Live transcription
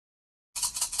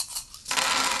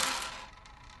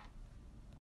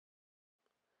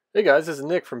Hey guys, this is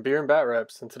Nick from Beer and Bat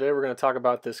Reps, and today we're going to talk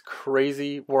about this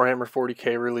crazy Warhammer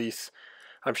 40K release.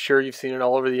 I'm sure you've seen it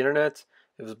all over the internet.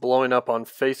 It was blowing up on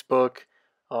Facebook,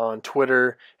 on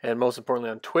Twitter, and most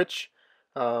importantly on Twitch.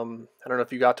 I don't know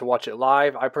if you got to watch it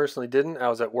live. I personally didn't. I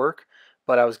was at work,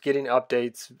 but I was getting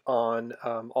updates on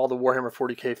all the Warhammer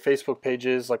 40K Facebook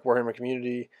pages, like Warhammer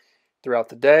Community, throughout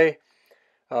the day.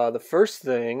 The first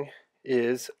thing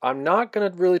is I'm not going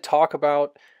to really talk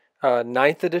about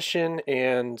 9th edition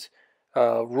and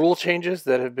rule changes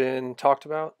that have been talked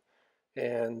about.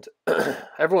 And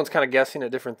everyone's kind of guessing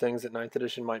at different things that 9th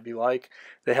edition might be like.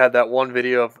 They had that one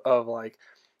video of like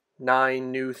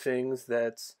 9 new things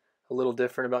that's a little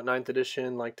different about 9th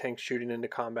edition, like tanks shooting into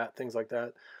combat, things like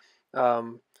that.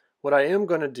 Um, what I am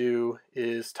going to do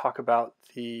is talk about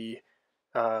the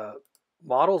uh,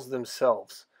 models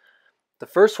themselves. The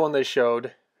first one they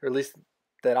showed, or at least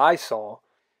that I saw,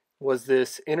 was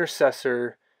this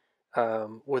intercessor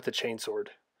with a chainsword.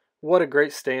 What a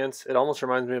great stance! It almost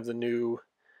reminds me of the new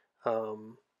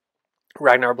um,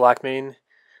 Ragnar Blackmane.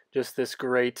 Just this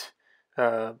great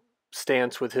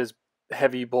stance with his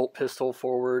heavy bolt pistol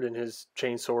forward and his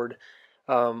chainsword.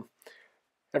 Um,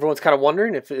 Everyone's kind of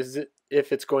wondering if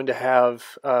it's going to have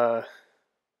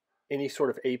any sort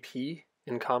of AP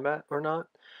in combat or not.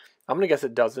 I'm gonna guess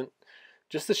it doesn't.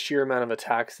 Just the sheer amount of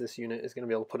attacks this unit is going to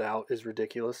be able to put out is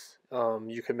ridiculous.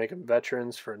 You could make them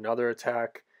veterans for another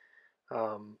attack.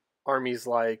 Armies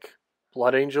like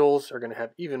Blood Angels are going to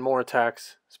have even more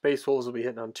attacks. Space Wolves will be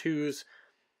hitting on 2s.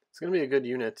 It's going to be a good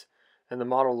unit, and the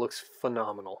model looks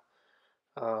phenomenal.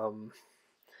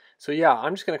 So yeah,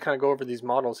 I'm just going to kind of go over these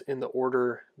models in the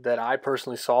order that I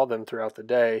personally saw them throughout the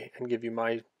day and give you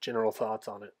my general thoughts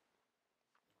on it.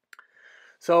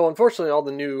 So unfortunately, all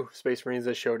the new Space Marines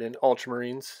they showed in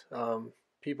Ultramarines,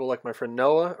 people like my friend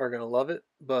Noah are going to love it,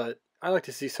 but I like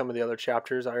to see some of the other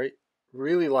chapters. I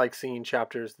really like seeing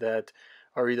chapters that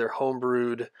are either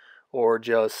homebrewed or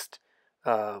just,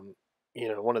 one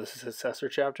of the successor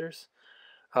chapters.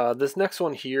 This next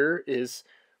one here is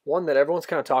one that everyone's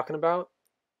kind of talking about.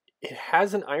 It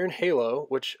has an iron halo,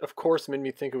 which of course made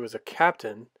me think it was a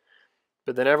captain,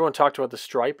 but then everyone talked about the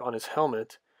stripe on his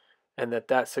helmet, and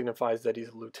that signifies that he's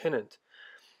a lieutenant.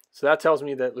 So that tells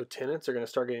me that lieutenants are going to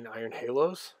start getting iron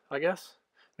halos, I guess.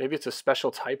 Maybe it's a special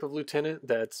type of lieutenant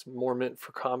that's more meant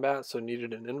for combat, so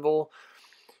needed an invul.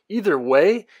 Either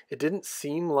way, it didn't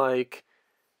seem like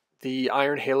the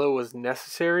iron halo was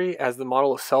necessary, as the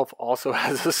model itself also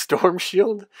has a storm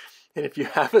shield. And if you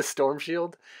have a storm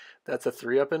shield, that's a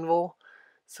 3-up invul.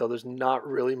 So there's not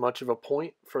really much of a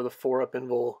point for the 4-up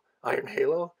invul iron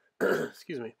halo.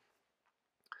 Excuse me.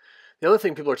 The other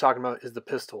thing people are talking about is the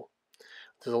pistol.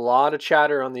 There's a lot of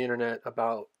chatter on the internet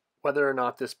about whether or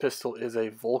not this pistol is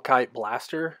a Volkite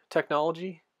blaster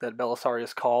technology that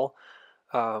Belisarius Cawl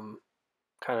kind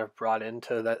of brought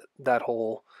into that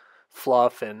whole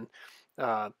fluff, and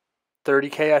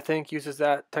 30K I think uses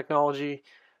that technology.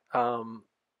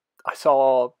 I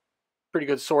saw a pretty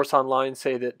good source online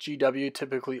say that GW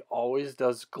typically always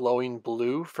does glowing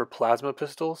blue for plasma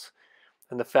pistols,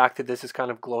 and the fact that this is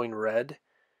kind of glowing red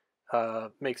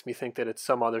makes me think that it's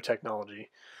some other technology.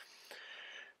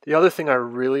 The other thing I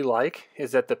really like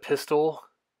is that the pistol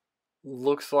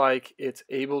looks like it's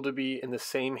able to be in the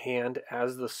same hand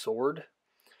as the sword.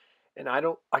 And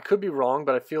I could be wrong,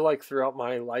 but I feel like throughout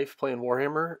my life playing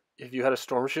Warhammer, if you had a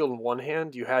storm shield in one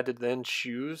hand, you had to then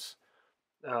choose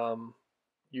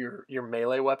your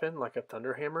melee weapon, like a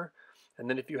thunder hammer. And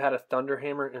then if you had a thunder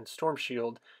hammer and storm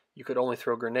shield, you could only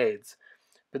throw grenades.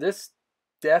 But this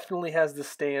definitely has the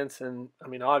stance, and I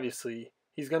mean, obviously,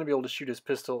 he's going to be able to shoot his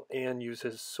pistol and use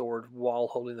his sword while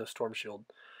holding the storm shield,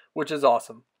 which is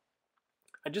awesome.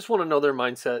 I just want to know their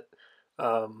mindset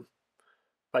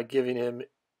by giving him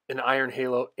an iron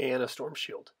halo and a storm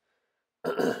shield.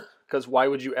 Because why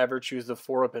would you ever choose the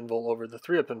 4-up invul over the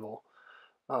 3-up invul?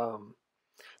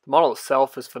 The model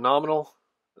itself is phenomenal.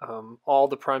 All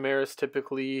the Primaris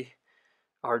typically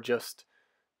are just,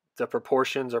 the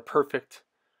proportions are perfect.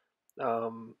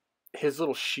 His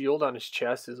little shield on his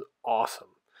chest is awesome.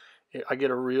 I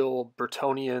get a real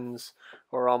Bretonnians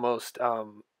or almost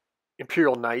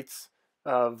Imperial Knights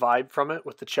vibe from it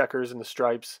with the checkers and the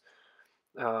stripes.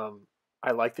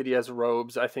 I like that he has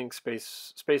robes. I think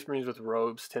Space Marines with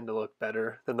robes tend to look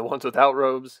better than the ones without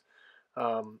robes.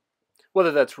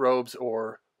 Whether that's robes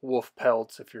or wolf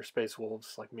pelts if you're Space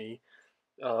Wolves like me.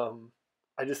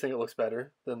 I just think it looks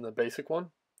better than the basic one.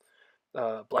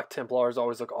 Black Templars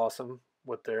always look awesome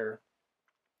with their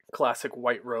classic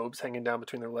white robes hanging down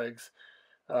between their legs.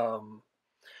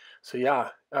 So yeah,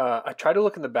 I try to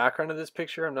look in the background of this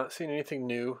picture. I'm not seeing anything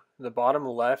new. In the bottom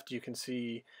left, you can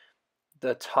see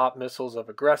the top missiles of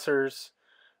aggressors.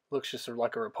 Looks just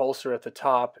like a repulsor at the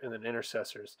top, and then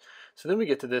intercessors. So then we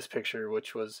get to this picture,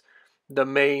 which was the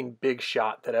main big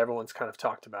shot that everyone's kind of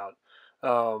talked about.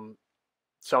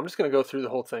 So I'm just going to go through the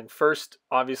whole thing. First,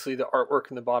 obviously, the artwork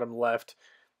in the bottom left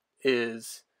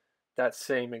is that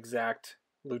same exact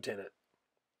lieutenant.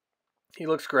 He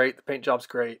looks great. The paint job's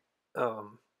great.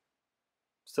 So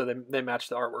they match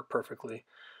the artwork perfectly.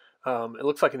 It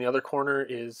looks like in the other corner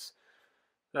is,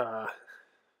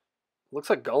 looks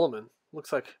like Gulliman.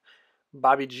 Looks like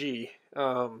Bobby G.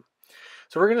 So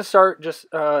we're going to start just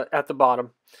at the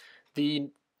bottom. The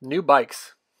new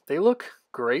bikes, they look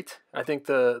great. I think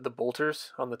the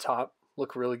bolters on the top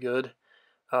look really good.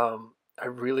 I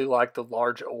really like the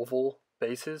large oval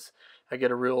bases. I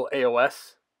get a real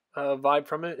AOS vibe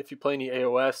from it. If you play any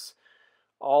AOS,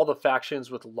 all the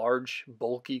factions with large,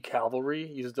 bulky cavalry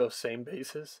use those same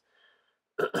bases.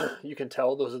 You can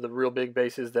tell those are the real big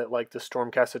bases that like the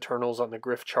Stormcast Eternals on the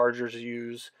Griff Chargers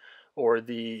use, or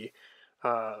the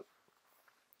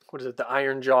the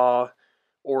Iron Jaw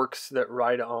orcs that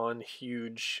ride on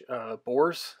huge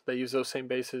boars. They use those same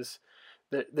bases.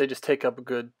 They just take up a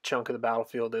good chunk of the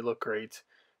battlefield. They look great.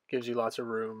 Gives you lots of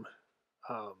room.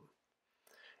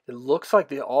 It looks like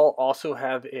they all also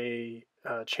have a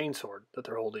chainsword that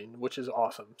they're holding, which is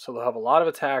awesome. So they'll have a lot of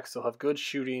attacks. They'll have good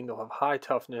shooting. They'll have high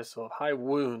toughness. They'll have high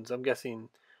wounds. I'm guessing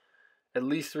at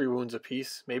least 3 wounds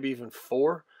apiece, maybe even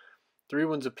 4. 3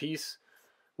 wounds apiece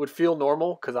would feel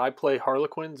normal because I play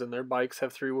Harlequins and their bikes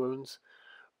have 3 wounds.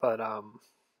 But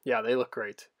yeah, they look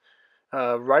great.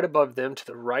 Right above them to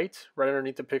the right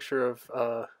underneath the picture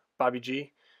of Bobby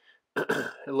G,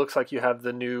 it looks like you have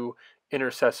the new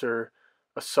Intercessor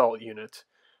assault unit.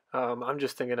 I'm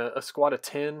just thinking a squad of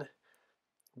 10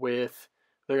 with,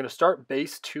 they're going to start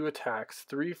base 2 attacks,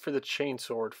 3 for the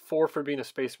chainsword, 4 for being a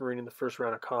Space Marine in the first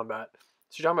round of combat.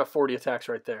 So you're talking about 40 attacks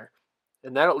right there.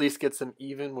 And that at least gets them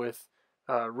even with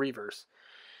Reavers.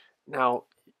 Now,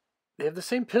 they have the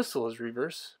same pistol as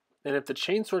Reavers, and if the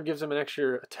chainsword gives them an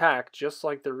extra attack, just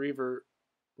like the Reaver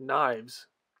knives,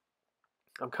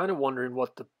 I'm kind of wondering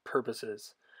what the purpose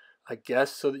is. I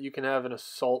guess so that you can have an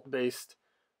assault-based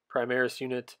Primaris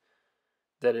unit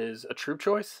that is a troop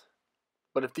choice.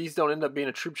 But if these don't end up being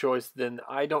a troop choice, then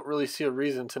I don't really see a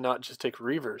reason to not just take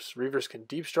Reavers. Reavers can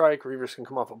deep strike, Reavers can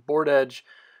come off a board edge,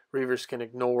 Reavers can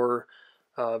ignore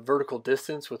vertical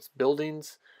distance with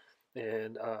buildings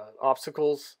and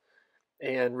obstacles,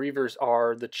 and Reavers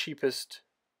are the cheapest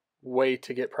way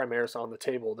to get Primaris on the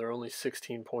table. They're only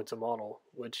 16 points a model,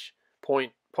 which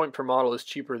point per model is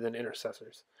cheaper than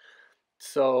Intercessors.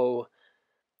 So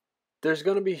there's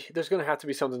gonna have to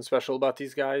be something special about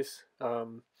these guys.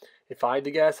 If I had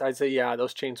to guess, I'd say yeah,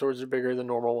 those chainswords are bigger than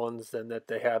normal ones, than that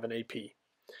they have an AP.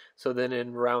 So then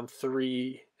in round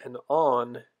 3 and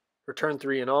on, or turn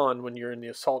 3 and on, when you're in the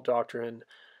assault doctrine,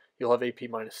 you'll have AP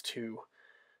 -2,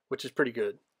 which is pretty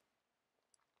good.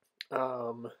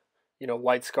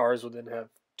 White scars will then have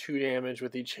 2 damage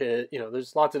with each hit.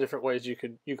 There's lots of different ways you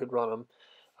could run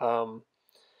them.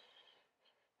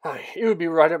 It would be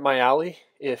right up my alley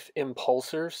if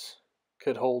impulsors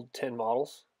could hold 10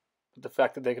 models. But the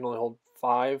fact that they can only hold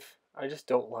 5, I just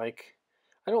don't like.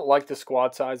 I don't like the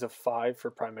squad size of 5 for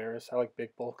Primaris. I like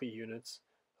big bulky units.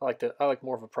 I like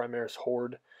more of a Primaris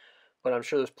horde. But I'm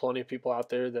sure there's plenty of people out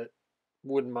there that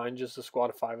wouldn't mind just a squad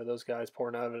of 5 of those guys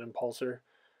pouring out of an impulsor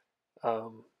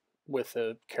with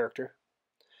a character.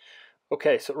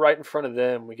 Okay, so right in front of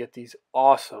them, we get these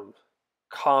awesome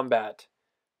combat,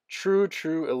 true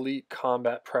elite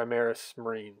combat Primaris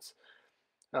Marines.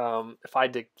 If I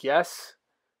had to guess,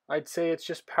 I'd say it's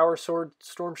just Power Sword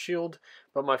Storm Shield,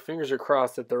 but my fingers are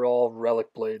crossed that they're all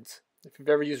Relic Blades. If you've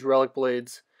ever used Relic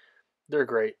Blades, they're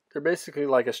great. They're basically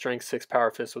like a Strength 6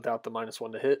 Power Fist without the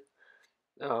 -1 to hit.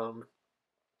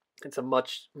 It's a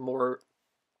much more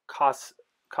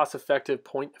cost-effective,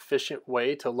 point-efficient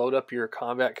way to load up your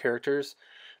combat characters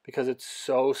because it's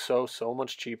so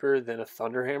much cheaper than a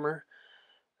Thunderhammer,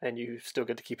 and you still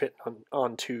get to keep hitting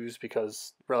on 2s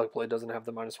because Relic Blade doesn't have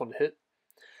the -1 to hit.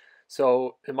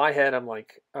 So in my head, I'm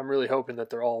really hoping that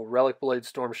they're all Relic Blade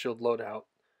Storm Shield loadout,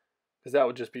 because that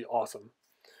would just be awesome.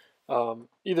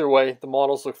 Either way, the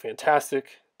models look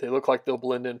fantastic. They look like they'll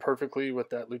blend in perfectly with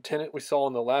that lieutenant we saw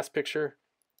in the last picture.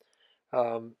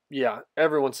 Yeah,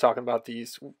 everyone's talking about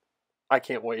these. I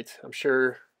can't wait. I'm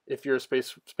sure if you're a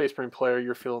Space Marine player,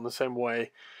 you're feeling the same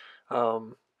way.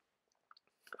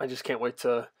 I just can't wait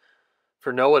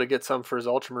for Noah to get some for his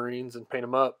Ultramarines and paint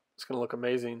them up. It's going to look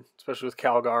amazing, especially with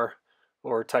Calgar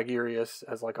or Tigerius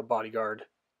as like a bodyguard.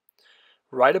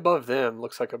 Right above them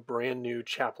looks like a brand new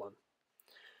chaplain.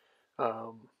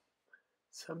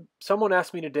 Someone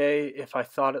asked me today if I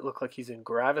thought it looked like he's in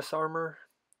Gravis armor.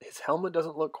 His helmet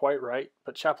doesn't look quite right,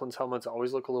 but Chaplain's helmets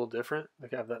always look a little different.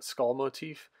 They have that skull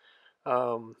motif.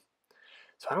 Um,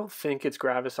 so I don't think it's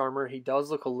Gravis armor. He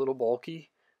does look a little bulky,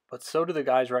 but so do the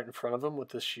guys right in front of him with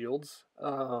the shields.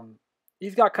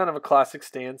 He's got kind of a classic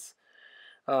stance.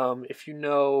 If you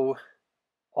know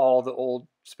all the old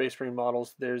Space Marine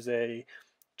models, there's a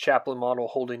Chaplain model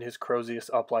holding his Crozius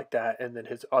up like that, and then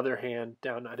his other hand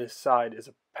down at his side is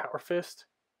a Power Fist.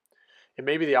 It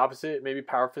may be the opposite. It may be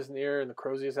Power Fist in the air and the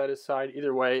Crozius at his side.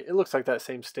 Either way, it looks like that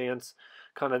same stance,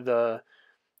 kind of the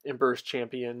Emperor's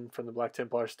Champion from the Black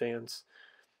Templar stance.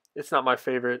 It's not my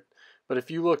favorite, but if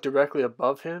you look directly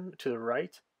above him to the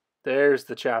right, there's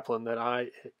the Chaplain that I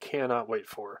cannot wait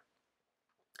for.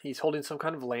 He's holding some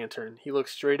kind of lantern. He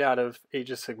looks straight out of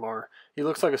Age of Sigmar. He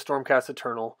looks like a Stormcast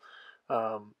Eternal,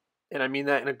 and I mean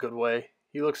that in a good way.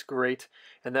 He looks great,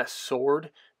 and that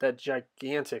sword, that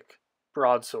gigantic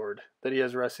broadsword that he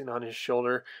has resting on his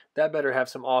shoulder, that better have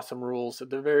some awesome rules. At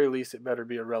the very least, it better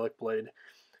be a relic blade.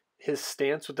 His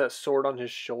stance with that sword on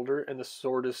his shoulder, and the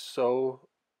sword is so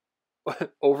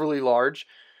overly large,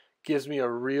 gives me a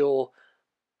real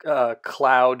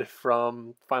Cloud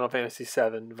from Final Fantasy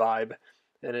VII vibe,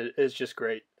 and it is just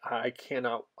great. I'm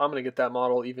gonna get that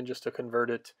model even just to convert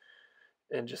it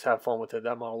and just have fun with it.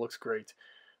 That model looks great.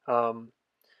 And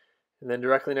then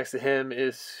directly next to him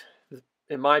is,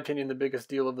 in my opinion, the biggest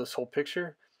deal of this whole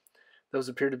picture. Those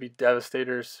appear to be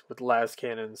Devastators with las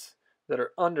cannons that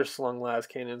are underslung las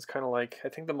cannons, kind of like, I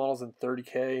think the model's in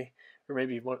 30K, or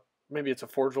maybe it's a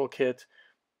Forge World kit,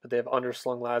 but they have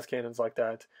underslung las cannons like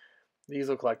that. These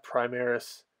look like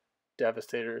Primaris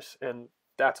Devastators, and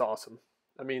that's awesome.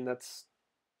 I mean, that's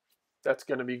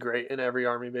going to be great in every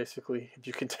army, basically, if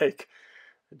you can take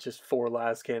just 4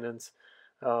 las cannons.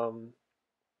 I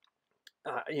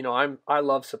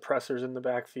love suppressors in the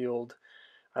backfield.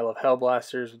 I love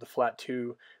Hellblasters with the flat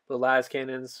 2, but las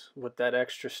cannons with that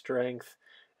extra strength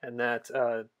and that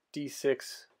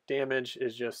D6 damage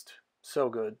is just so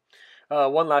good.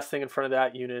 One last thing in front of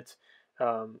that unit,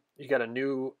 you got a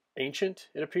new Ancient,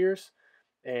 it appears,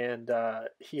 and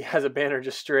he has a banner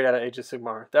just straight out of Age of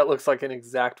Sigmar. That looks like an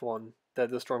exact one that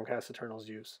the Stormcast Eternals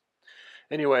use.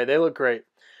 Anyway, they look great.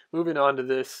 Moving on to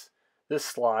this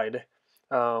slide.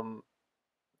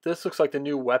 This looks like the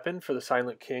new weapon for the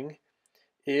Silent King.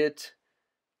 It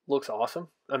looks awesome.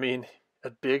 I mean, a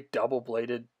big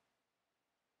double-bladed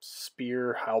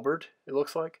spear halberd, it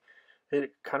looks like.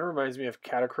 It kind of reminds me of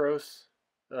Catacross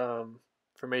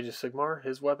from Age of Sigmar,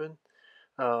 his weapon.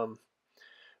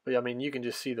 But I mean, you can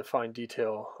just see the fine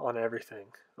detail on everything.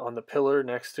 On the pillar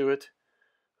next to it.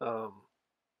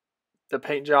 The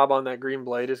paint job on that green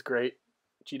blade is great.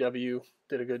 GW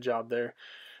did a good job there.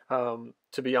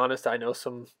 To be honest, I know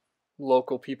some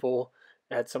local people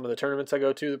at some of the tournaments I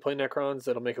go to that play Necrons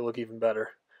that'll make it look even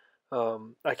better.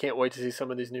 I can't wait to see some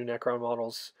of these new Necron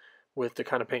models with the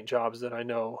kind of paint jobs that I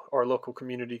know our local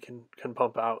community can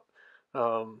pump out.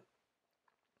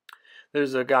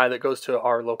 There's a guy that goes to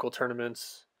our local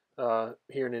tournaments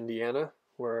here in Indiana,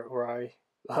 where I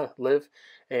live,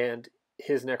 and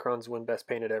his Necrons win best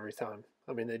painted every time.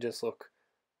 I mean, they just look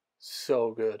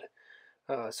so good.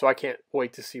 So I can't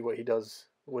wait to see what he does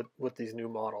with these new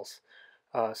models.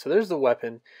 So there's the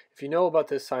weapon. If you know about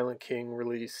this Silent King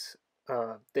release,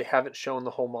 they haven't shown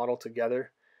the whole model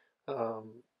together.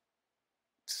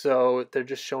 So they're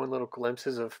just showing little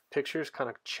glimpses of pictures kind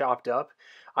of chopped up.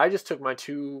 I just took my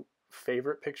 2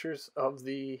 favorite pictures of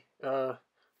the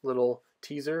little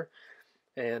teaser,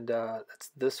 and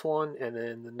that's this one and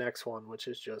then the next one, which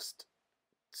is just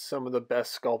some of the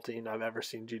best sculpting I've ever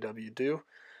seen GW do.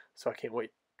 So I can't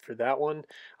wait for that one.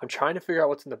 I'm trying to figure out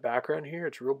what's in the background here.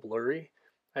 It's real blurry.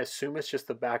 I assume it's just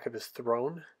the back of his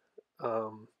throne.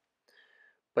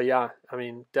 But yeah, I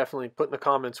mean, definitely put in the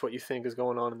comments what you think is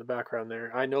going on in the background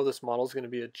there. I know this model is going to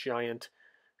be a giant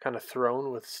kind of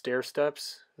throne with stair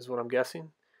steps, is what I'm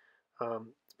guessing.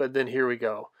 But then here we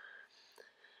go.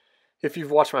 If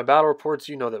you've watched my battle reports,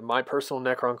 you know that my personal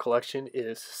Necron collection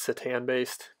is Satan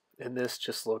based, and this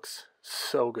just looks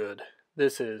so good.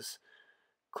 This is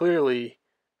clearly,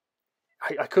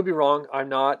 I could be wrong. I'm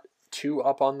not too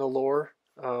up on the lore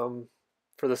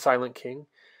for the Silent King,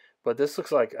 but this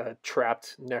looks like a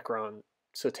trapped Necron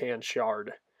Satan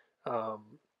shard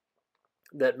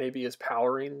that maybe is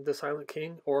powering the Silent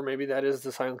King, or maybe that is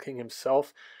the Silent King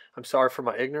himself. I'm sorry for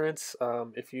my ignorance.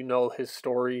 If you know his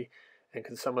story and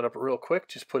can sum it up real quick,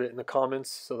 just put it in the comments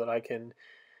so that I can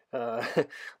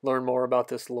learn more about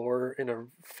this lore in a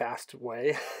fast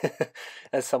way.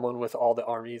 As someone with all the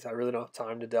armies, I really don't have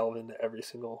time to delve into every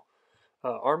single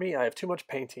army. I have too much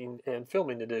painting and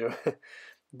filming to do.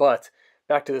 But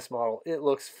back to this model, it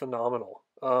looks phenomenal.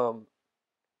 From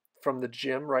the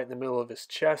gem right in the middle of his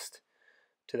chest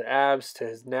to the abs to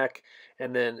his neck,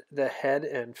 and then the head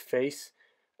and face.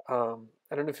 I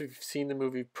don't know if you've seen the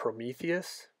movie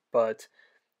Prometheus, but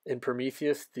in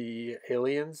Prometheus, the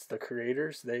aliens, the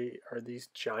creators, they are these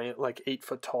giant, like 8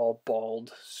 foot tall,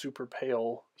 bald, super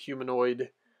pale humanoid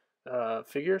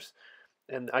figures.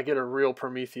 And I get a real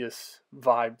Prometheus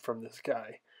vibe from this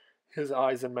guy. His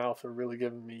eyes and mouth are really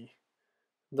giving me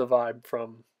the vibe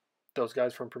from those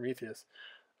guys from Prometheus.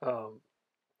 Um,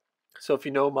 so if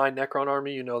you know my Necron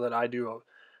army, you know that I do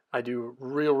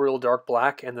real dark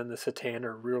black, and then the Satan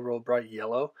are real bright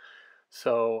yellow.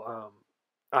 So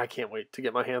I can't wait to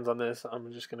get my hands on this.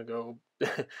 I'm just gonna go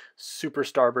super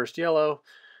starburst yellow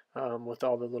with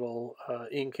all the little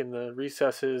ink in the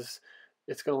recesses.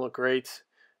 It's gonna look great.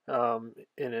 In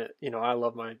it, I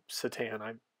love my Satan.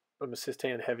 I'm a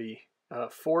Satan heavy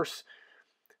force.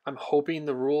 I'm hoping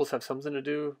the rules have something to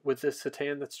do with this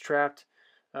Satan that's trapped,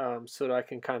 so that I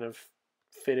can kind of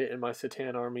fit it in my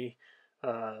Satan army,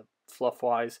 fluff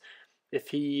wise. If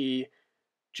he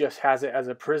just has it as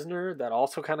a prisoner, that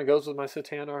also kind of goes with my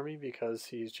Satan army because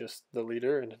he's just the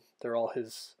leader and they're all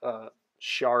his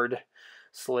shard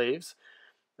slaves.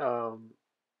 Um,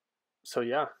 so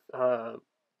yeah,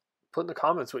 put in the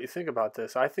comments what you think about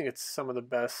this. I think it's some of the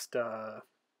best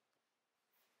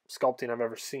sculpting I've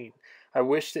ever seen. I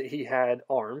wish that he had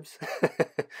arms,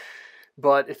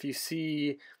 but if you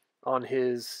see on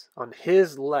his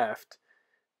left,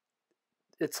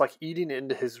 it's like eating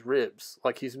into his ribs.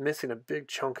 Like he's missing a big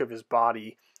chunk of his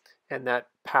body, and that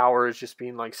power is just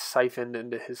being like siphoned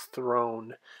into his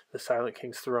throne, the Silent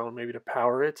King's throne, maybe to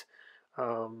power it.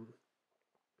 Um,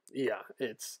 yeah,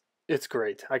 it's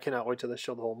great. I cannot wait till they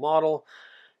show the whole model.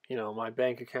 My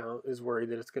bank account is worried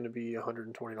that it's going to be a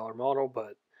 $120 model,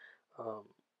 but um,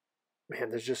 man,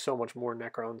 there's just so much more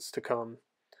Necrons to come.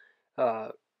 Uh,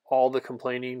 all the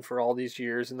complaining for all these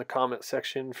years in the comment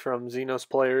section from Xenos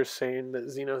players saying that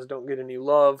Xenos don't get any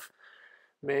love.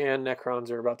 Man,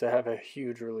 Necrons are about to have a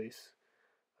huge release.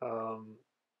 Um,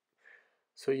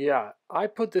 so yeah, I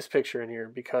put this picture in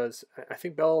here because I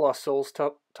think Bella Lost Souls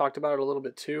talked about it a little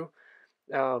bit too.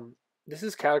 This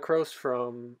is Catacross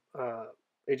from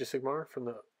Age of Sigmar, from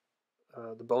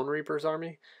the Bone Reapers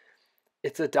army.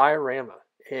 It's a diorama,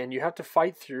 and you have to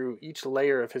fight through each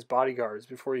layer of his bodyguards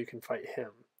before you can fight him.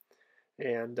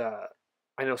 And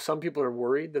I know some people are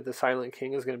worried that the Silent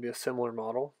King is going to be a similar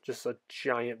model, just a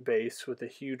giant base with a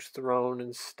huge throne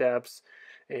and steps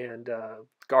and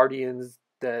guardians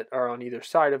that are on either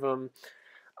side of him.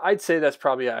 I'd say that's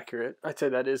probably accurate. I'd say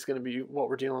that is going to be what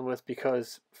we're dealing with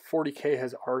because 40K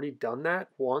has already done that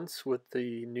once with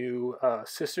the new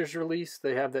Sisters release.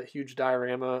 They have that huge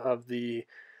diorama of I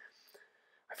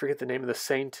forget the name of the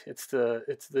saint. It's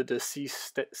the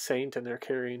deceased saint, and they're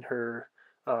carrying her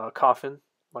coffin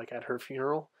like at her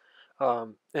funeral,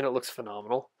 and it looks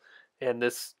phenomenal. And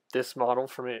this model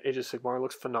from Age of Sigmar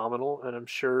looks phenomenal, and I'm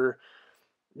sure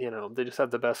they just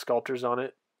have the best sculptors on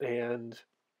it. And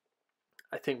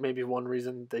I think maybe one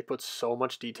reason they put so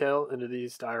much detail into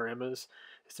these dioramas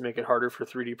is to make it harder for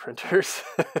 3D printers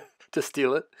to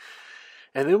steal it.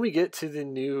 And then we get to the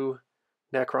new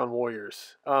Necron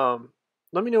Warriors.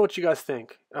 Let me know what you guys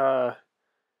think. I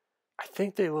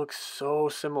think they look so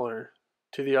similar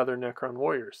to the other Necron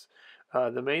Warriors.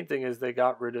 The main thing is they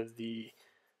got rid of the,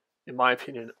 in my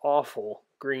opinion, awful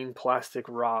green plastic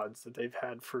rods that they've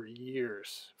had for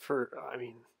years.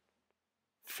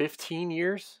 15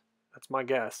 years? That's my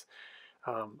guess.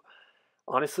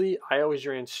 Honestly, I always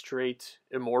ran straight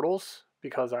Immortals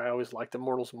because I always liked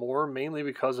Immortals more, mainly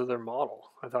because of their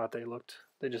model. I thought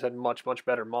they just had much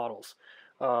better models.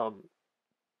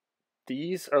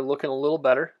 These are looking a little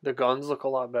better. The guns look a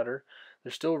lot better.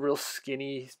 They're still real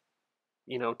skinny,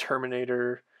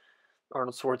 Terminator,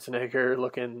 Arnold Schwarzenegger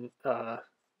looking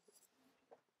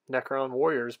Necron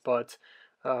warriors, but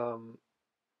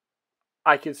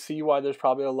I could see why there's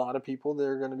probably a lot of people that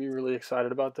are going to be really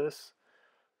excited about this.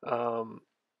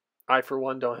 I, for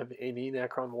one, don't have any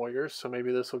Necron warriors, so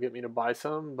maybe this will get me to buy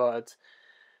some, but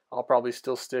I'll probably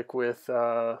still stick with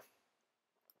the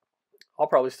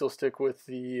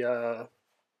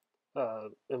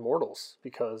Immortals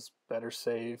because better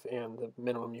save and the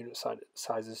minimum unit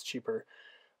size is cheaper.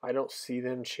 I don't see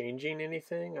them changing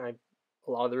anything. A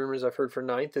lot of the rumors I've heard for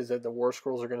 9th is that the War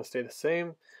Scrolls are going to stay the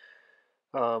same.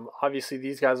 Obviously,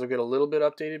 these guys will get a little bit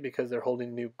updated because they're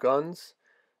holding new guns.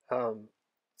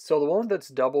 So the one that's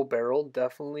double-barreled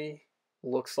definitely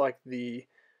looks like the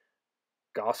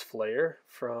Gauss Flare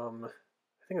from,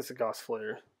 I think it's the Gauss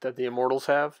Flare that the Immortals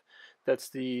have. That's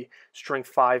the strength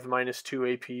 5 minus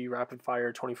 2 AP rapid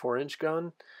fire 24-inch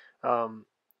gun,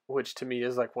 which to me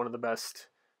is like one of the best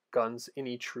guns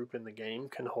any troop in the game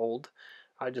can hold.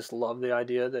 I just love the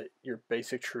idea that your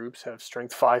basic troops have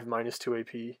strength 5 minus 2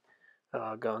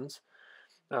 AP guns.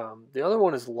 The other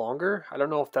one is longer. I don't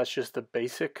know if that's just the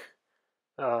basic,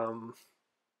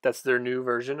 that's their new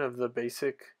version of the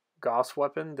basic Gauss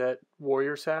weapon that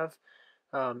warriors have.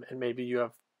 And maybe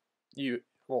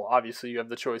well, obviously you have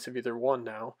the choice of either one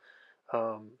now.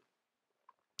 But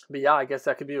yeah, I guess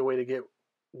that could be a way to get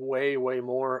way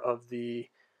more of the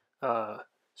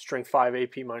strength 5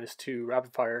 AP minus 2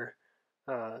 rapid fire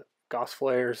Gauss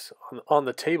flares on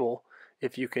the table.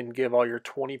 If you can give all your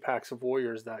 20 packs of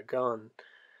warriors that gun,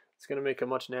 it's going to make a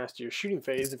much nastier shooting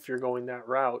phase if you're going that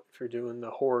route, if you're doing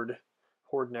the horde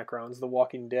Necrons, the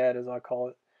Walking Dead as I call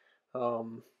it.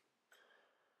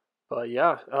 But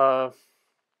yeah,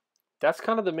 that's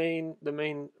kind of the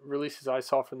main releases I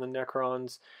saw from the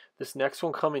Necrons. This next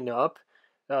one coming up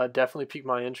definitely piqued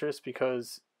my interest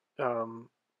because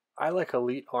I like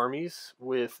elite armies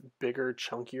with bigger,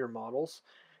 chunkier models,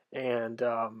 and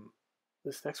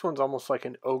this next one's almost like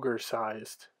an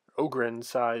Ogryn-sized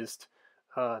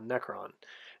Necron,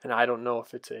 and I don't know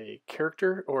if it's a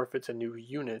character or if it's a new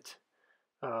unit.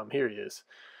 Here he is.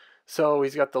 So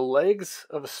he's got the legs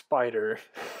of a spider.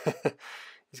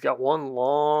 He's got one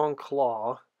long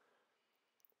claw.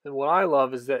 And what I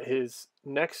love is that his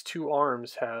next two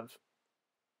arms have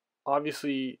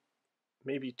obviously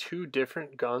maybe two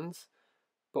different guns,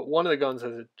 but one of the guns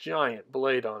has a giant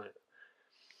blade on it.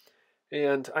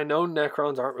 And I know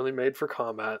Necrons aren't really made for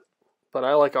combat, but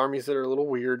I like armies that are a little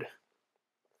weird.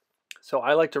 So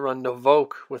I like to run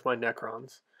Novoke with my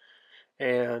Necrons.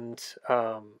 And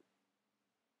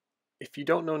if you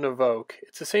don't know Novoke,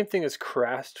 it's the same thing as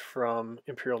Krast from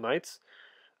Imperial Knights.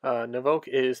 Novoke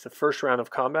is the first round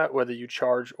of combat, whether you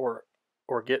charge or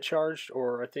get charged,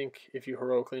 or I think if you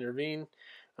heroically intervene,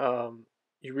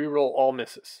 you reroll all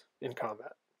misses in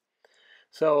combat.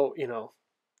 So,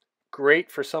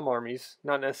 great for some armies,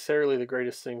 not necessarily the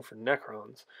greatest thing for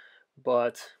Necrons,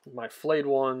 but my flayed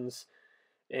ones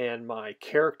and my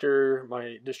character,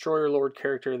 my Destroyer Lord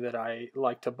character that I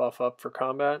like to buff up for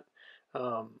combat,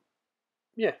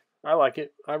 yeah, I like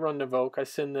it. I run Novoke. I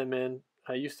send them in.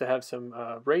 I used to have some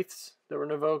Wraiths that were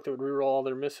Novoke that would reroll all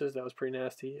their misses. That was pretty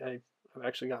nasty. I've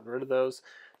actually gotten rid of those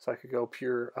so I could go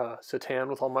pure Satan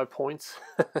with all my points.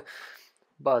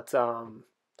 But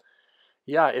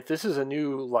yeah, if this is a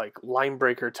new like line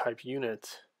breaker type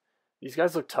unit, these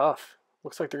guys look tough.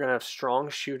 Looks like they're going to have strong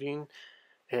shooting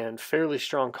and fairly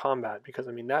strong combat because,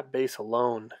 I mean, that base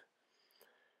alone,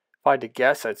 if I had to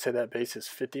guess, I'd say that base is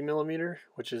 50 millimeter,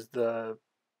 which is the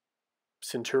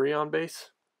Centurion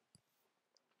base.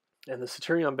 And the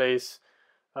Centurion base,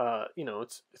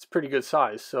 it's pretty good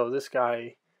size. So this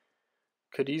guy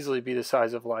could easily be the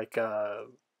size of like, I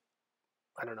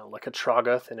don't know, like a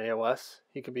Troggoth in AOS.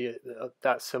 He could be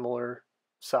that similar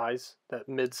size, that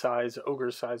mid-size,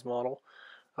 ogre-size model.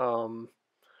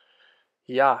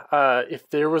 Yeah, if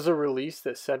there was a release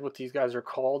that said what these guys are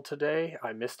called today,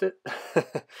 I missed it.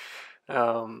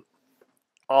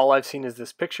 All I've seen is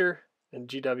this picture and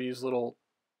GW's little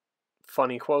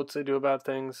funny quotes they do about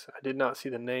things. I did not see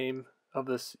the name of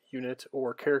this unit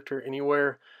or character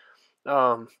anywhere.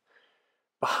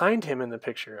 Behind him in the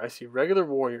picture, I see regular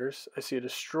warriors. I see a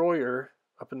destroyer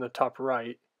up in the top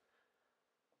right.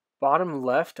 Bottom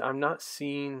left, I'm not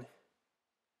seeing...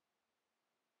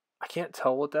 I can't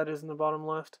tell what that is in the bottom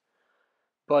left.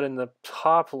 But in the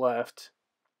top left,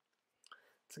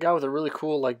 it's a guy with a really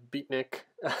cool, like, beatnik,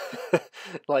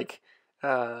 like,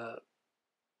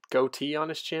 goatee on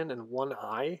his chin and one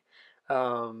eye.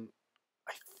 I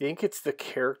think it's the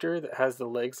character that has the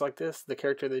legs like this. The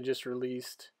character they just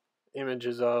released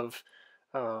images of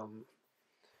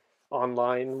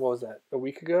online, what was that, a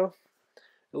week ago?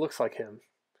 It looks like him.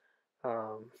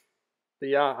 But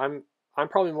yeah, I'm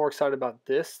probably more excited about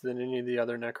this than any of the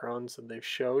other Necrons that they've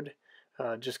showed,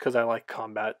 just because I like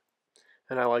combat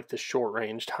and I like the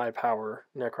short-ranged, high-power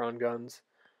Necron guns.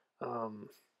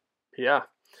 Yeah.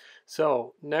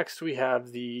 So next we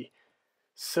have the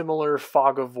similar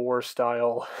Fog of War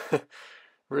style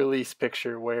release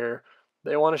picture where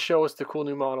they want to show us the cool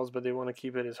new models, but they want to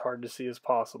keep it as hard to see as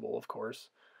possible, of course.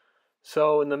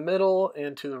 So in the middle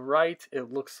and to the right,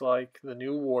 it looks like the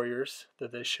new warriors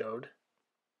that they showed.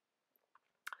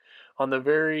 On the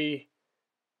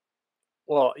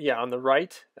on the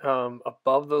right,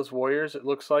 above those warriors, it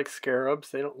looks like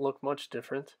scarabs. They don't look much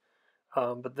different.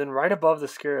 But then right above the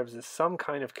scarabs is some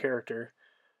kind of character,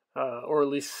 or at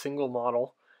least single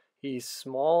model. He's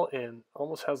small and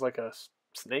almost has like a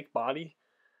snake body.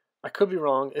 I could be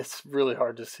wrong. It's really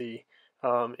hard to see.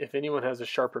 If anyone has a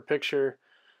sharper picture,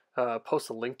 post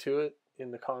a link to it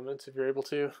in the comments if you're able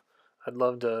to. I'd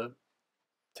love to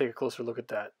take a closer look at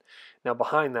that. Now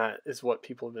behind that is what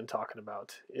people have been talking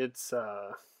about. It's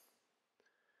I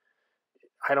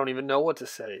don't even know what to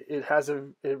say. It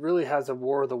really has a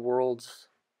War of the Worlds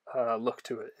look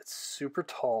to it. It's super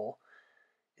tall.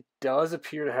 It does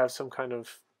appear to have some kind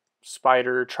of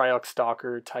spider, Triarch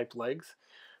Stalker type legs.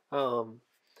 But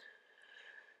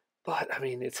I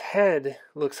mean, its head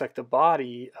looks like the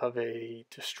body of a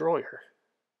destroyer.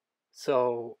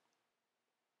 So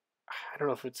I don't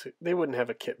know if they wouldn't have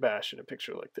a kit bash in a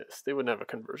picture like this. They wouldn't have a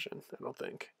conversion, I don't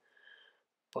think.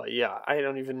 But yeah, I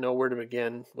don't even know where to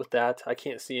begin with that. I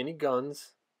can't see any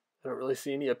guns. I don't really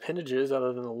see any appendages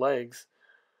other than the legs.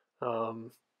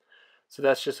 So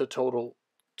that's just a total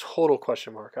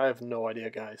question mark. I have no idea,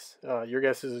 guys. Your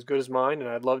guess is as good as mine, and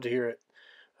I'd love to hear it.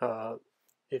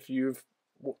 If you've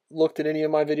looked at any of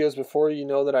my videos before, you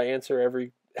know that I answer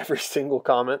every single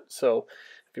comment. So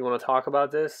if you want to talk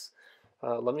about this,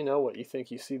 let me know what you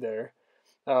think you see there.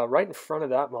 Right in front of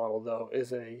that model, though,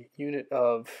 is a unit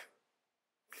of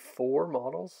 4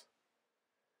 models.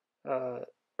 Or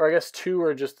I guess 2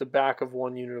 are just the back of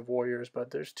one unit of warriors, but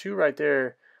there's 2 right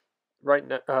there, right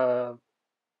to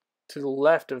the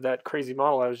left of that crazy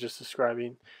model I was just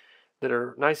describing, that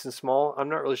are nice and small. I'm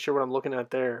not really sure what I'm looking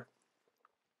at there.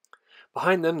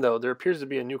 Behind them, though, there appears to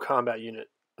be a new combat unit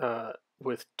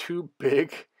with 2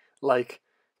 big, like,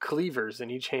 cleavers in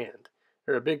each hand,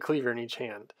 or a big cleaver in each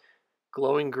hand,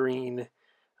 glowing green.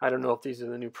 I don't know if these are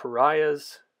the new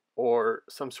pariahs or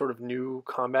some sort of new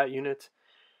combat unit.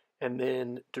 And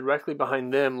then directly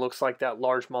behind them looks like that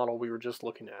large model we were just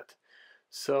looking at.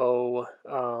 So,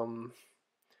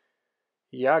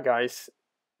 yeah, guys,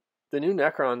 the new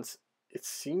Necrons, it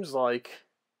seems like,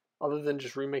 other than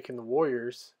just remaking the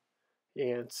Warriors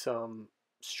and some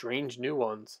strange new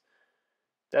ones,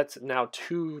 that's now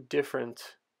 2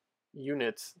 different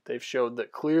units they've showed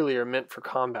that clearly are meant for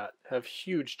combat, have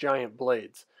huge giant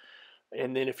blades.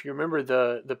 And then if you remember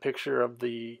the picture of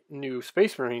the new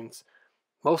Space Marines,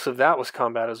 most of that was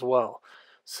combat as well.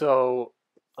 So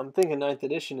I'm thinking 9th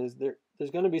edition is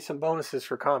there's going to be some bonuses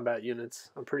for combat units,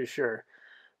 I'm pretty sure.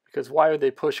 Because why would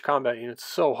they push combat units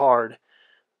so hard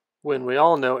when we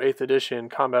all know 8th edition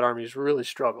combat armies really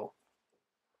struggle?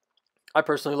 I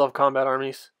personally love combat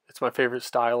armies. It's my favorite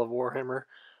style of Warhammer.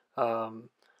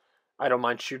 I don't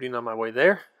mind shooting on my way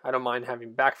there. I don't mind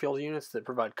having backfield units that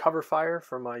provide cover fire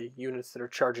for my units that are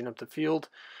charging up the field.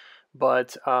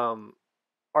 But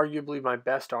arguably my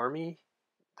best army,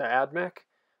 the AdMech,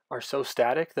 are so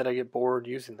static that I get bored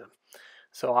using them.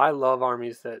 So I love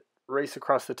armies that race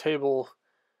across the table,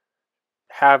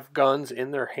 have guns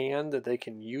in their hand that they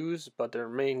can use, but their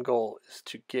main goal is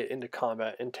to get into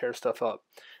combat and tear stuff up.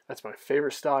 That's my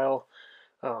favorite style.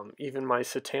 Even my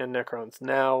Satan Necrons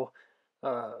now,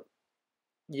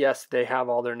 yes, they have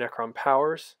all their Necron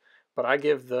powers, but I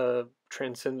give the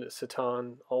Transcendent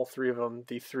Satan, all 3 of them,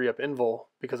 the 3-up invul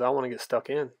because I want to get stuck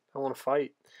in. I want to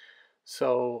fight.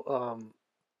 So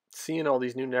seeing all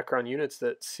these new Necron units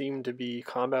that seem to be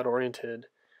combat oriented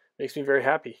makes me very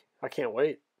happy. I can't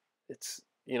wait. It's,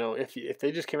 you know, if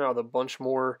they just came out with a bunch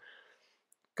more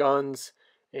guns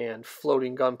and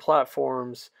floating gun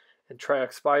platforms and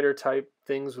Triarch Spider type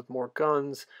things with more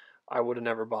guns, I would have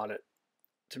never bought it.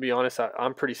 To be honest,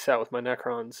 I'm pretty set with my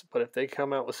Necrons, but if they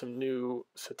come out with some new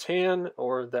Satan,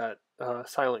 or that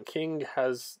Silent King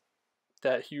has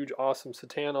that huge awesome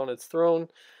Satan on its throne,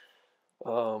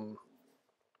 you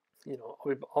know,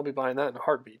 I'll be buying that in a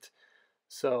heartbeat.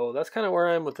 So that's kind of where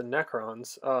I am with the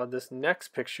Necrons. This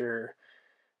next picture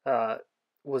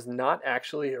was not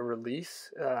actually a release.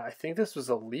 I think this was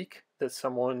a leak that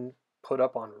someone put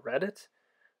up on Reddit.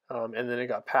 And then it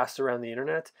got passed around the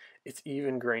internet. It's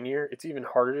even grainier. It's even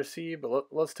harder to see, but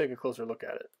let's take a closer look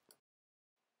at it.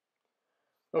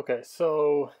 Okay,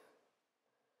 so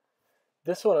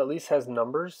this one at least has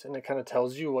numbers, and it kind of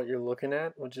tells you what you're looking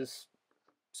at, which is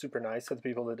super nice of the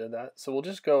people that did that. So we'll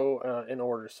just go in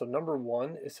order. So number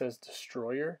 1, it says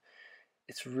Destroyer.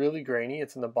 It's really grainy.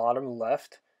 It's in the bottom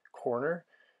left corner,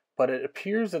 but it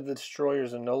appears that the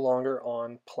Destroyers are no longer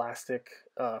on plastic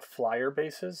flyer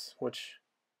bases, which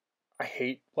I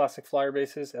hate plastic flyer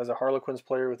bases. As a Harlequins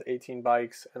player with 18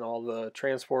 bikes and all the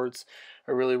transports,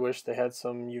 I really wish they had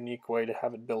some unique way to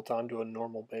have it built onto a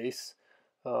normal base.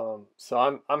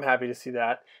 So I'm happy to see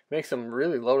that. Makes them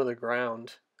really low to the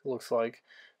ground, it looks like.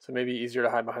 So maybe easier to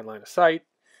hide behind line of sight,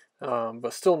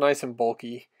 but still nice and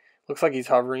bulky. Looks like he's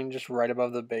hovering just right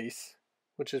above the base,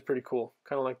 which is pretty cool.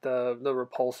 Kind of like the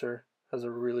Repulsor has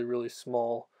a really, really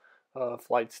small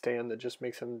flight stand that just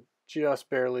makes him just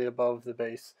barely above the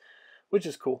base, which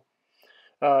is cool.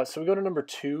 So we go to number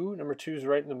 2. Number 2 is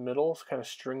right in the middle. It's kind of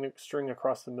string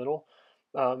across the middle.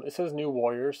 It says New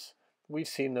Warriors. We've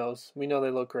seen those. We know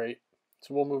they look great.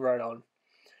 So we'll move right on.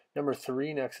 Number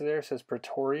 3 next to there says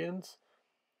Praetorians.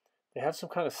 They have some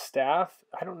kind of staff.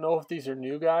 I don't know if these are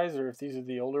new guys or if these are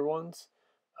the older ones.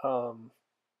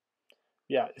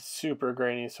 Yeah, it's super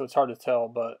grainy, so it's hard to tell,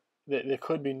 but they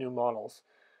could be new models.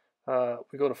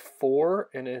 We go to 4,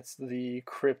 and it's the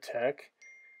Cryptek.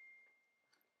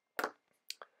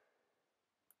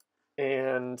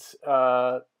 And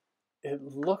it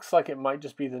looks like it might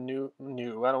just be the new.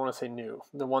 I don't want to say new.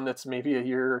 The one that's maybe a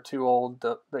year or 2 old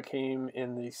that came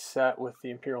in the set with the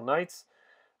Imperial Knights.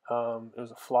 It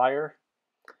was a flyer.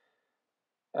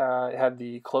 It had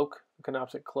the cloak, the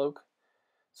canoptic cloak.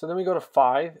 So then we go to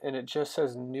 5, and it just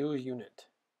says new unit.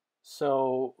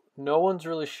 So no one's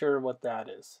really sure what that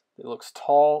is. It looks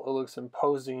tall. It looks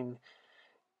imposing.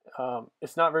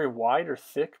 It's not very wide or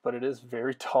thick, but it is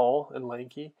very tall and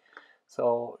lanky.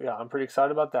 So yeah, I'm pretty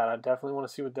excited about that. I definitely want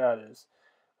to see what that is.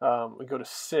 We go to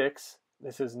 6.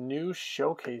 This is new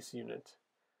showcase unit.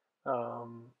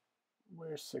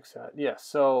 Where's 6 at? Yeah,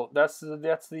 so that's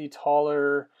the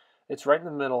taller. It's right in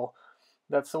the middle.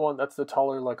 That's the one. That's the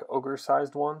taller, like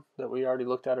ogre-sized one that we already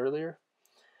looked at earlier.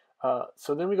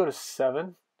 So then we go to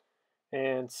 7,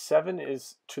 and 7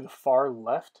 is to the far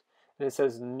left, and it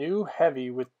says new heavy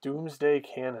with Doomsday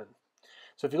Cannon.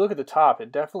 So if you look at the top,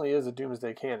 it definitely is a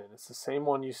Doomsday Cannon. It's the same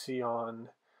one you see on,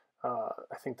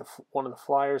 I think one of the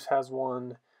flyers has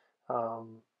one,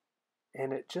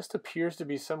 and it just appears to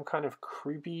be some kind of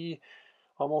creepy,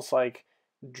 almost like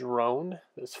drone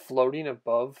that's floating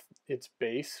above its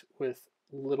base with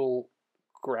little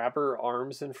grabber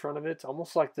arms in front of it. It's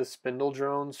almost like the spindle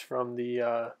drones from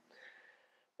the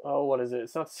what is it?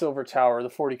 It's not Silver Tower, the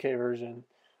 40K version.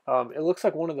 It looks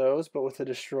like one of those, but with a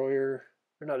destroyer,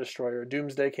 or not destroyer, a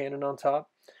Doomsday Cannon on top.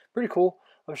 Pretty cool.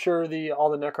 I'm sure all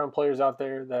the Necron players out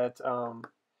there that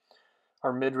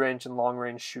are mid-range and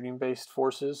long-range shooting-based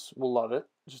forces will love it.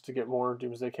 Just to get more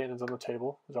Doomsday Cannons on the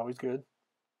table is always good.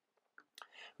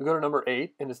 We go to number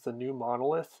 8, and it's the new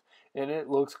Monolith, and it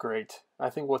looks great. I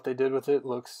think what they did with it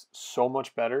looks so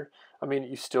much better. I mean,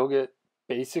 you still get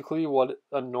basically what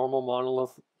a normal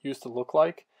Monolith used to look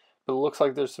like, but it looks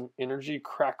like there's some energy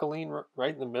crackling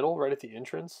right in the middle, right at the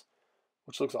entrance,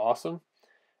 which looks awesome.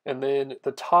 And then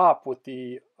the top with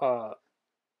the, what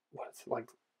is it, like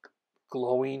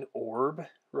glowing orb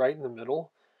right in the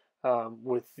middle,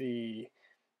 with the,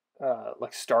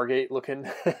 like Stargate looking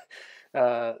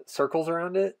circles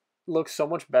around it, looks so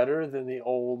much better than the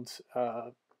old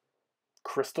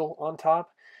crystal on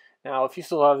top. Now, if you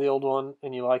still have the old one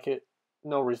and you like it,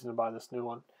 no reason to buy this new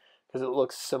one because it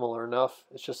looks similar enough.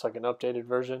 It's just like an updated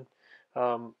version.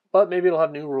 But maybe it'll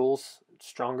have new rules,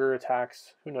 stronger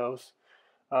attacks, who knows.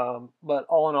 But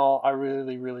all in all, I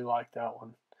really, really like that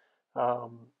one.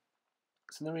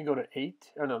 So then we go to 8.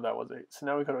 Oh no, that was 8. So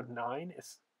now we go to 9.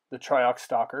 It's the Triox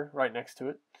Stalker right next to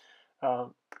it.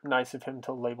 Nice of him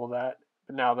to label that.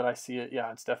 But now that I see it,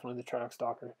 yeah, it's definitely the Triox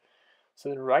Stalker. So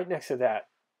then right next to that,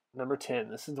 number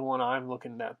 10. This is the one I'm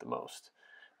looking at the most.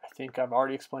 I think I've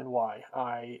already explained why.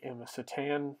 I am a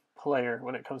Satan player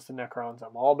when it comes to Necrons.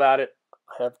 I'm all about it.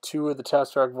 I have 2 of the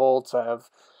Tesseract Volts. I have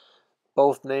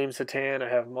both named Satan. I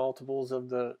have multiples of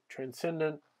the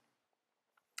Transcendent.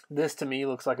 This to me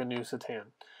looks like a new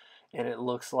Satan. And it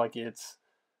looks like it's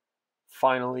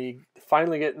finally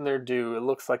getting their due. It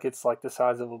looks like it's like the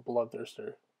size of a Bloodthirster.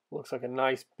 It looks like a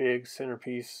nice big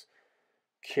centerpiece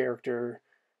character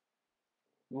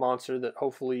monster that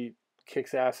hopefully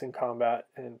kicks ass in combat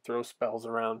and throws spells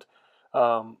around.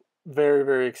 Very,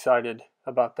 very excited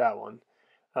about that one.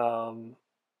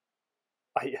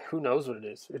 Who knows what it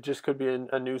is? It just could be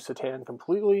a new Satan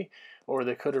completely, or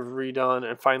they could have redone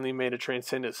and finally made a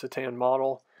Transcendent Satan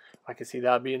model. I could see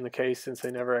that being the case since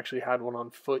they never actually had one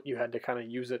on foot. You had to kind of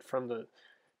use it from the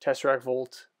Tesseract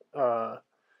Volt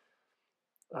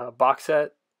box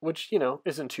set, which, you know,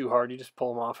 isn't too hard. You just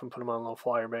pull them off and put them on a little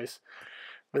flyer base.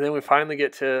 But then we finally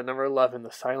get to number 11,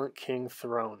 the Silent King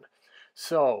Throne.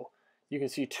 So you can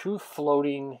see 2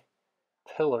 floating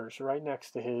pillars right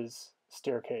next to his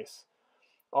staircase.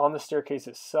 On the staircase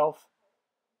itself,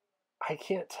 I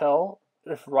can't tell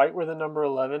if right where the number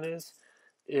 11 is,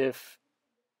 if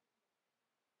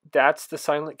that's the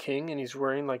Silent King and he's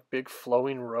wearing like big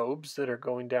flowing robes that are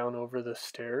going down over the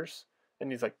stairs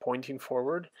and he's like pointing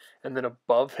forward, and then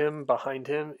above him, behind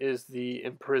him, is the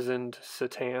imprisoned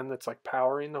Satan that's like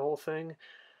powering the whole thing.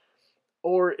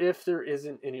 Or if there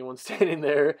isn't anyone standing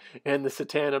there and the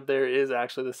Satan up there is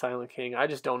actually the Silent King. I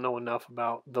just don't know enough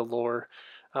about the lore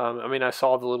I mean, I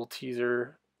saw the little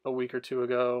teaser a week or two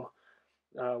ago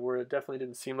where it definitely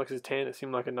didn't seem like his tan. It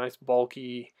seemed like a nice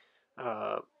bulky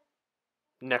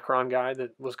Necron guy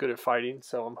that was good at fighting.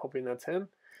 So I'm hoping that's him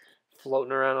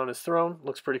floating around on his throne.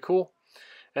 Looks pretty cool.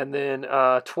 And then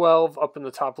 12 up in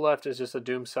the top left is just a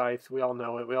Doom Scythe. We all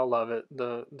know it. We all love it.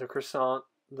 The croissant,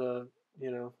 the,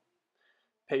 you know,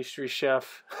 pastry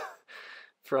chef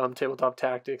from Tabletop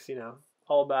Tactics, you know,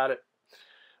 all about it.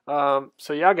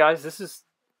 So yeah, guys, this is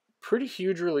pretty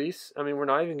huge release. I mean, we're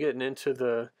not even getting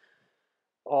into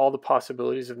all the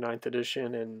possibilities of 9th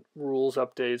edition and rules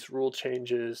updates, rule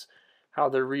changes, how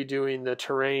they're redoing the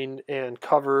terrain and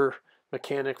cover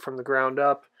mechanic from the ground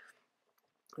up.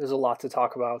 There's a lot to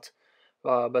talk about.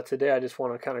 But today I just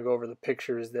want to kind of go over the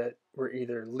pictures that were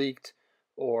either leaked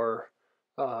or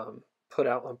put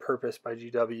out on purpose by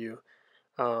GW.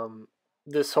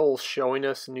 This whole showing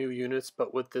us new units,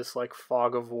 but with this like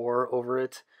fog of war over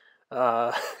it,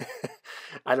 I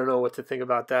don't know what to think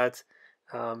about that.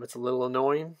 It's a little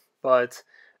annoying, but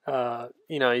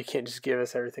you know, you can't just give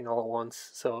us everything all at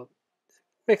once. So it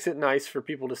makes it nice for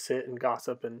people to sit and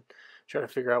gossip and try to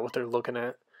figure out what they're looking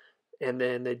at. And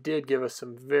then they did give us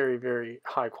some very, very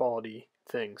high quality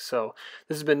things. So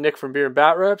this has been Nick from Beer and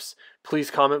Bat Reps.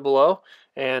 Please comment below,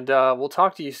 and we'll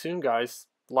talk to you soon, guys.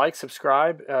 Like,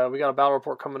 subscribe. We got a battle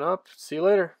report coming up. See you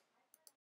later.